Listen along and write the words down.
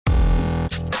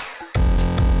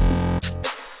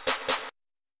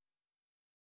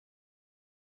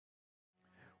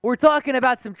We're talking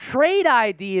about some trade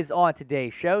ideas on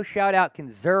today's show. Shout out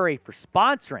Kanzuri for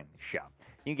sponsoring the show.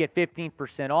 You can get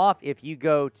 15% off if you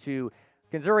go to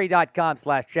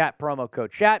kanzuri.com/chat, promo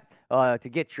code chat, to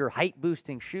get your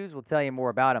height-boosting shoes. We'll tell you more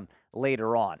about them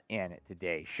later on in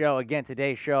today's show. Again,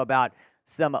 today's show about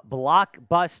some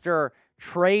blockbuster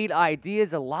trade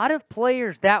ideas. A lot of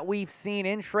players that we've seen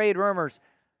in trade rumors.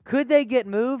 Could they get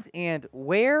moved, and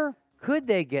where could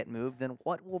they get moved, and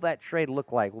what will that trade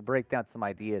look like? We'll break down some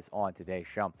ideas on today's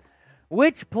show.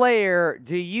 Which player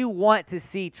do you want to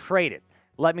see traded?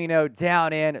 Let me know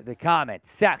down in the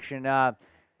comments section. I'm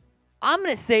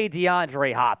going to say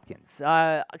DeAndre Hopkins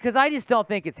because I just don't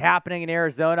think it's happening in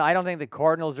Arizona. I don't think the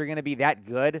Cardinals are going to be that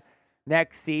good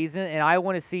next season, and I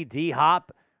want to see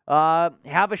D-Hop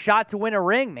have a shot to win a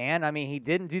ring, man. I mean, he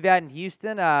didn't do that in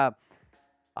Houston.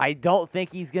 I don't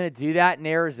think he's going to do that in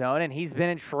Arizona, and he's been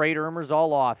in trade rumors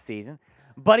all offseason.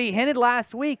 But he hinted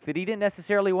last week that he didn't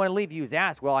necessarily want to leave. He was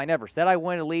asked, well, I never said I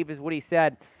wanted to leave, is what he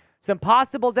said. Some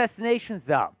possible destinations,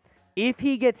 though, if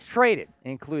he gets traded,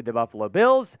 include the Buffalo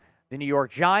Bills, the New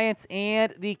York Giants,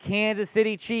 and the Kansas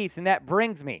City Chiefs. And that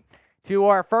brings me to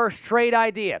our first trade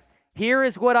idea. Here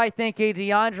is what I think a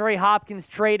DeAndre Hopkins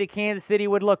trade to Kansas City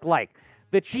would look like.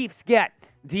 The Chiefs get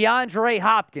DeAndre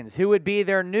Hopkins, who would be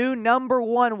their new number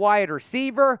 1 wide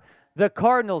receiver. The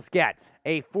Cardinals get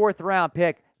a 4th-round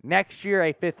pick next year,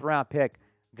 a 5th-round pick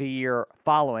the year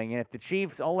following. And if the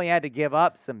Chiefs only had to give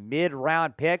up some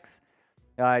mid-round picks,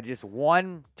 just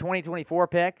one 2024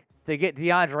 pick to get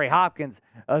DeAndre Hopkins,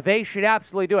 they should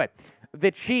absolutely do it.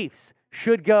 The Chiefs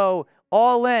should go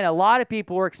all in. A lot of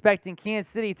people were expecting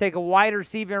Kansas City to take a wide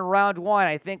receiver in round 1.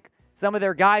 I think some of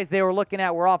their guys they were looking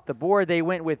at were off the board. They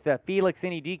went with Felix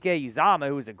Enudike-Uzomah,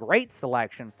 who was a great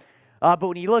selection. But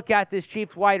when you look at this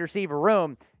Chiefs wide receiver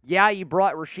room, yeah, you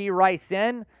brought Rashee Rice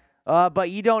in, but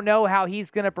you don't know how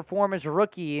he's going to perform as a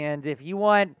rookie. And if you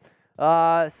want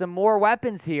some more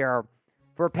weapons here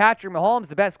for Patrick Mahomes,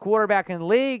 the best quarterback in the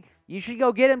league, you should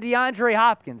go get him DeAndre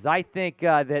Hopkins. I think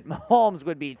that Mahomes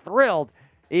would be thrilled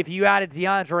if you added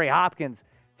DeAndre Hopkins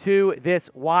to this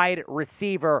wide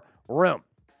receiver room.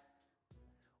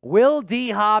 Will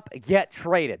D-Hop get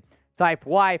traded? Type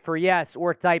Y for yes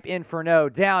or type in for no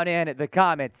down in the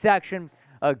comment section.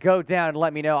 Go down and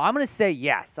let me know. I'm going to say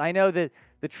yes. I know that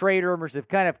the trade rumors have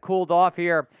kind of cooled off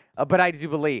here, but I do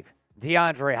believe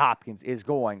DeAndre Hopkins is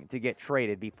going to get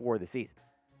traded before the season.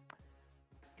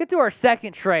 Get to our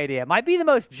second trade idea. Might be the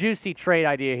most juicy trade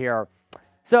idea here.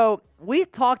 So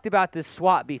we've talked about this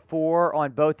swap before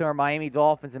on both our Miami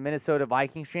Dolphins and Minnesota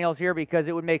Vikings channels here because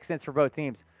it would make sense for both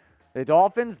teams. The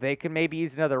Dolphins, they could maybe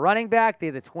use another running back. They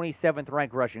had the 27th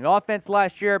ranked rushing offense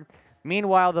last year.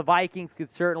 Meanwhile, the Vikings could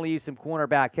certainly use some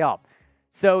cornerback help.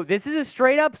 So this is a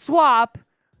straight-up swap.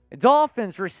 The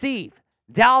Dolphins receive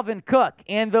Dalvin Cook,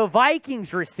 and the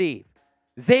Vikings receive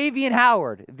Xavien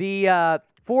Howard, the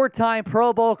 4-time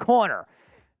Pro Bowl corner.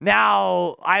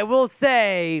 Now, I will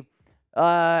say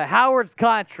Howard's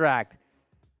contract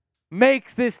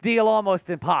makes this deal almost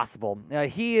impossible.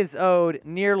 He is owed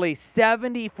nearly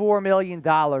 $74 million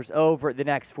over the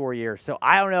next 4 years. So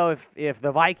I don't know if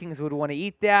the Vikings would want to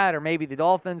eat that, or maybe the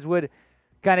Dolphins would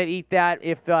kind of eat that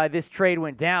if this trade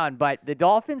went down. But the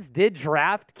Dolphins did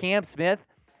draft Cam Smith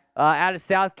out of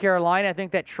South Carolina. I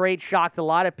think that trade shocked a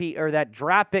lot of people, or that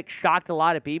draft pick shocked a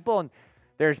lot of people. And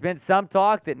there's been some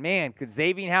talk that, man, could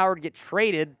Xavien Howard get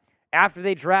traded after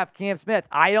they draft Cam Smith?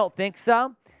 I don't think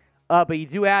so. But you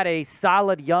do add a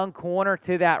solid young corner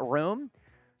to that room.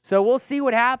 So we'll see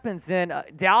what happens. And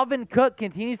Dalvin Cook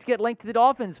continues to get linked to the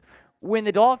Dolphins. When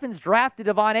the Dolphins drafted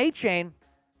Devon Achane,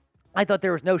 I thought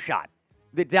there was no shot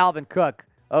that Dalvin Cook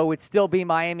would still be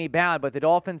Miami bound. But the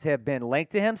Dolphins have been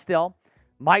linked to him still.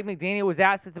 Mike McDaniel was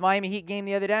asked at the Miami Heat game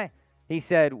the other day. He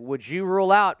said, would you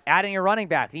rule out adding a running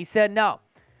back? He said no.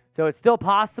 So it's still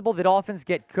possible the Dolphins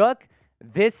get Cook.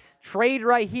 This trade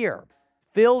right here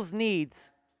fills needs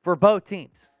for both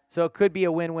teams. So it could be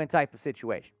a win-win type of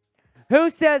situation. Who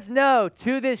says no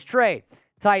to this trade?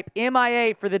 Type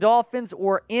MIA for the Dolphins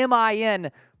or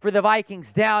MIN for the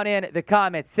Vikings down in the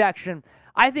comment section.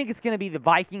 I think it's going to be the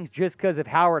Vikings just because of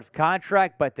Howard's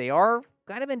contract, but they are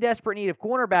kind of in desperate need of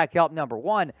cornerback help, number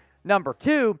one. Number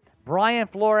two, Brian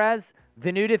Flores,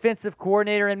 the new defensive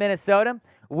coordinator in Minnesota,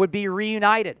 would be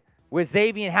reunited with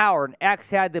Xavien Howard. And X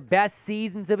had the best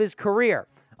seasons of his career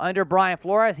under Brian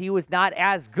Flores. He was not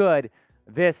as good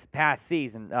this past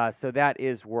season, so that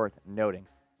is worth noting.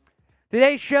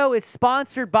 Today's show is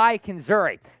sponsored by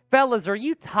Kanzuri. Fellas, are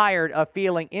you tired of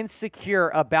feeling insecure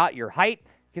about your height?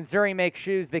 Kanzuri makes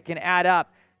shoes that can add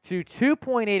up to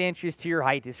 2.8 inches to your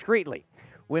height discreetly.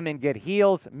 Women get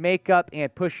heels, makeup,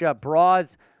 and push-up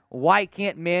bras why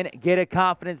can't men get a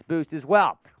confidence boost as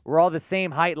well? We're all the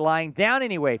same height lying down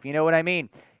anyway, if you know what I mean.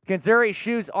 Kanzuri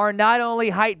shoes are not only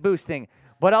height boosting,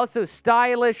 but also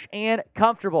stylish and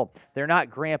comfortable. They're not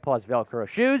grandpa's Velcro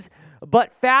shoes,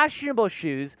 but fashionable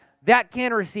shoes that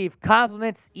can receive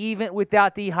compliments even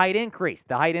without the height increase.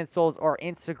 The height insoles are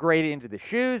integrated into the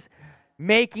shoes,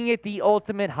 making it the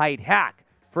ultimate height hack.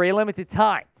 For a limited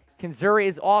time, Kanzuri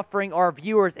is offering our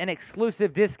viewers an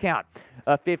exclusive discount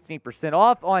of 15%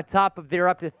 off on top of their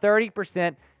up to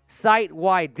 30%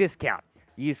 site-wide discount.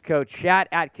 Use code CHAT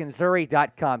at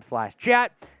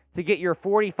kanzuri.com/chat to get your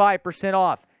 45%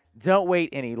 off. Don't wait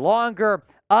any longer.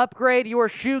 Upgrade your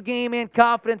shoe game and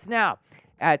confidence now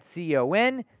at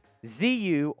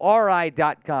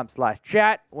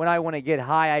conzuri.com/chat. When I want to get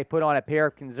high, I put on a pair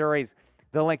of Kanzuris.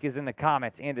 The link is in the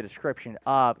comments and the description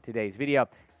of today's video.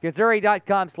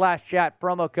 Kanzuri.com/chat,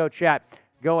 promo code chat.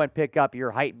 Go and pick up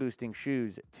your height-boosting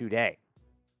shoes today.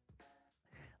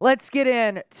 Let's get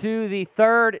into the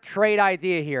third trade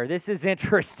idea here. This is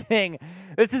interesting.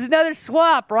 This is another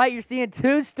swap, right? You're seeing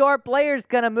two star players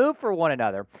kind of move for one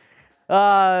another.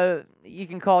 You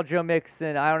can call Joe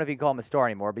Mixon, I don't know if you can call him a star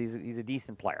anymore, but he's a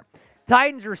decent player.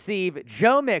 Titans receive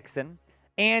Joe Mixon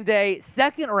and a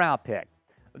second-round pick.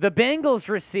 The Bengals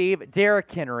receive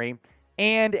Derrick Henry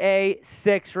and a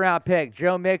sixth-round pick.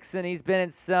 Joe Mixon, he's been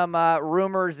in some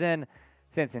rumors in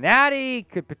Cincinnati,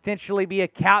 could potentially be a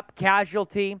cap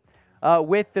casualty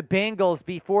with the Bengals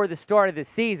before the start of the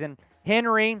season.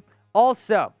 Henry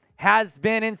also has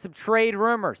been in some trade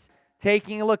rumors.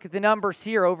 Taking a look at the numbers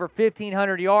here, over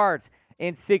 1,500 yards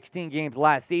in 16 games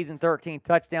last season, 13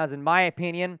 touchdowns in my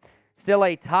opinion. Still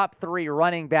a top 3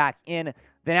 running back in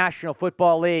the National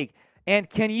Football League. And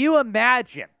can you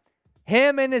imagine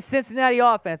him in the Cincinnati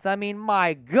offense? I mean,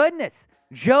 my goodness.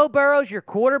 Joe Burrow's your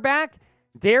quarterback,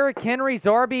 Derrick Henry's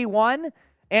RB1,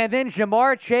 and then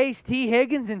Jamar Chase, T.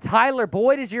 Higgins, and Tyler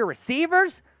Boyd as your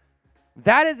receivers?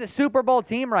 That is a Super Bowl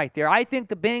team right there. I think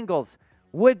the Bengals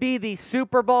would be the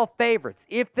Super Bowl favorites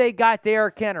if they got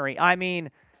Derrick Henry. I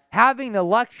mean, having the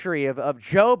luxury of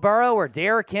Joe Burrow or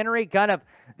Derrick Henry kind of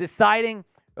deciding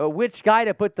which guy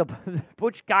to put the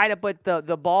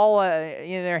ball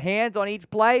in their hands on each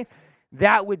play,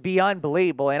 that would be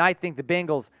unbelievable. And I think the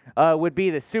Bengals would be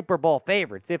the Super Bowl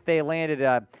favorites if they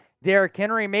landed Derrick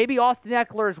Henry, maybe Austin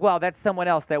Eckler as well. That's someone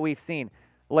else that we've seen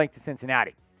linked to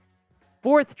Cincinnati.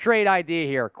 Fourth trade idea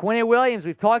here. Quinnen Williams,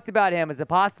 we've talked about him as a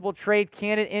possible trade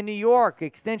candidate in New York.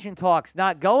 Extension talks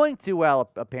not going too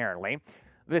well, apparently.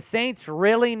 The Saints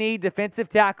really need defensive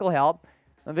tackle help.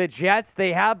 The Jets,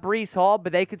 they have Breece Hall,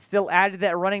 but they could still add to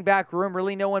that running back room.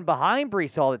 Really no one behind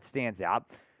Breece Hall that stands out.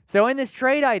 So in this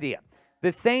trade idea,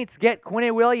 the Saints get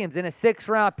Quinnen Williams in a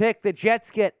 6th-round pick. The Jets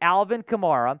get Alvin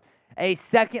Kamara, a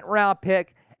 2nd-round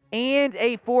pick, and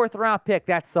a 4th-round pick.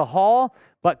 That's the haul.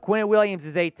 But Quinnen Williams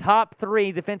is a top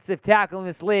 3 defensive tackle in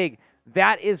this league.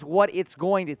 That is what it's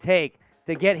going to take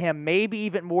to get him, maybe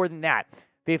even more than that.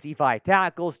 55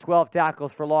 tackles, 12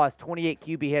 tackles for loss, 28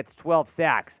 QB hits, 12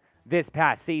 sacks this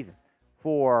past season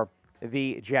for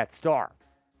the Jet star.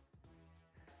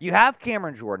 You have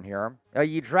Cameron Jordan here.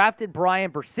 You drafted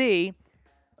Brian Bursey,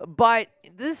 but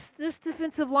this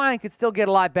defensive line could still get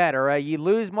a lot better. You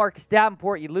lose Marcus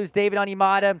Davenport, you lose David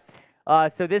Onyemata.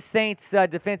 So this Saints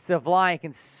defensive line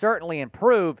can certainly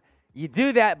improve. You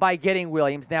do that by getting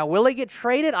Williams. Now, will he get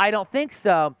traded? I don't think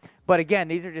so. But again,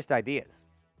 these are just ideas.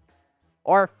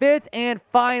 Our 5th and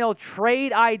final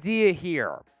trade idea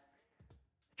here.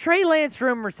 Trey Lance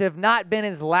rumors have not been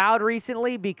as loud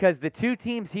recently because the two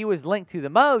teams he was linked to the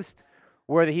most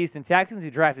were the Houston Texans,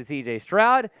 who drafted C.J.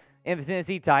 Stroud, and the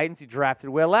Tennessee Titans, who drafted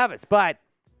Will Levis. But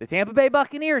the Tampa Bay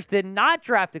Buccaneers did not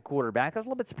draft a quarterback. I was a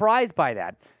little bit surprised by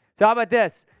that. So how about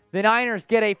this? The Niners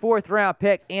get a 4th-round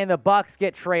pick, and the Bucs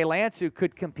get Trey Lance, who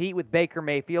could compete with Baker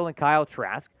Mayfield and Kyle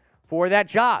Trask for that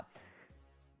job.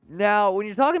 Now, when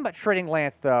you're talking about trading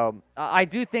Lance, though, I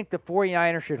do think the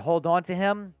 49ers should hold on to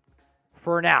him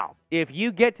for now. If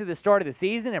you get to the start of the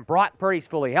season and Brock Purdy's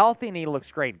fully healthy and he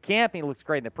looks great in camp and he looks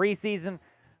great in the preseason,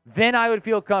 then I would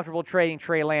feel comfortable trading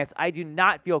Trey Lance. I do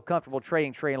not feel comfortable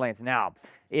trading Trey Lance now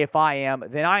if I am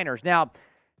the Niners. Now,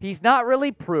 he's not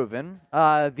really proven.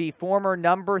 The former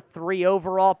number 3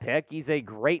 overall pick, he's a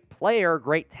great player,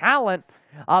 great talent,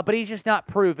 but he's just not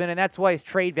proven, and that's why his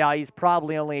trade value is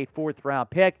probably only a 4th-round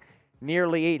pick.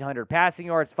 Nearly 800 passing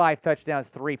yards, 5 touchdowns,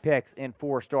 3 picks, and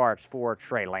 4 starts for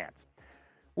Trey Lance.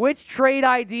 Which trade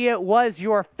idea was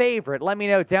your favorite? Let me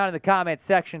know down in the comments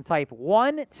section. Type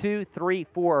 1, 2, 3,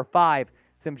 4, or 5.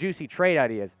 Some juicy trade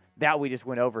ideas that we just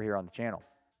went over here on the channel.